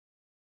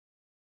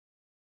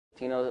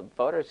Latino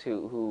voters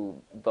who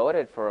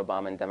voted for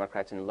Obama and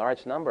Democrats in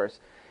large numbers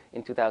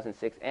in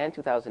 2006 and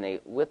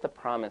 2008 with the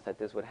promise that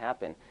this would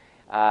happen.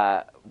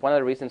 One of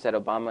the reasons that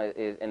Obama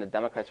and the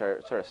Democrats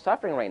are sort of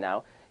suffering right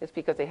now is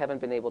because they haven't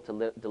been able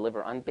to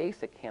deliver on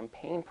basic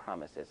campaign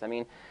promises. I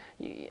mean,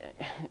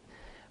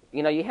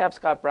 you have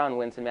Scott Brown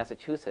wins in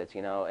Massachusetts,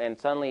 and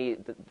suddenly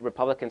the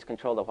Republicans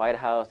control the White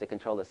House, they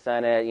control the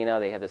Senate,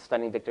 they have this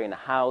stunning victory in the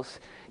House.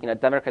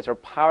 Democrats are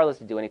powerless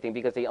to do anything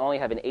because they only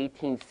have an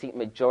 18-seat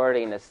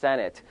majority in the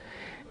Senate.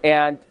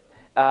 And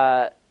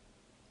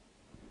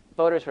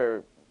voters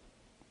are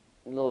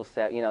a little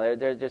sad,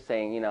 they're just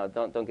saying,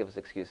 don't give us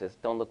excuses,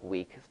 don't look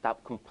weak,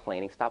 stop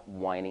complaining, stop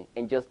whining,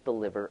 and just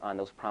deliver on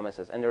those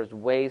promises. And there's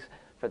ways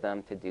for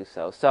them to do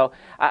so. So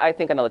I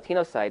think on the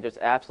Latino side, there's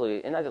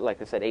absolutely, and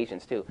like I said,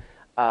 Asians too,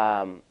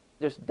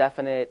 there's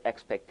definite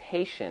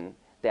expectation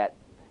that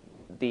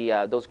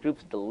those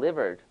groups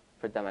delivered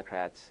for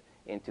Democrats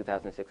in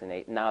 2006 and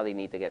 2008. Now they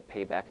need to get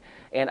payback.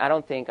 And I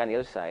don't think on the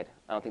other side,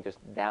 I don't think there's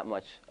that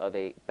much of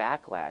a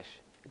backlash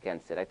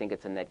against it. I think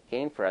it's a net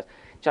gain for us.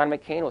 John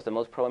McCain was the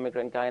most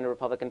pro-immigrant guy in the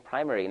Republican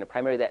primary, in a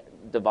primary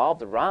that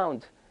devolved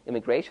around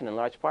immigration in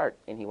large part,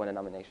 and he won a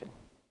nomination.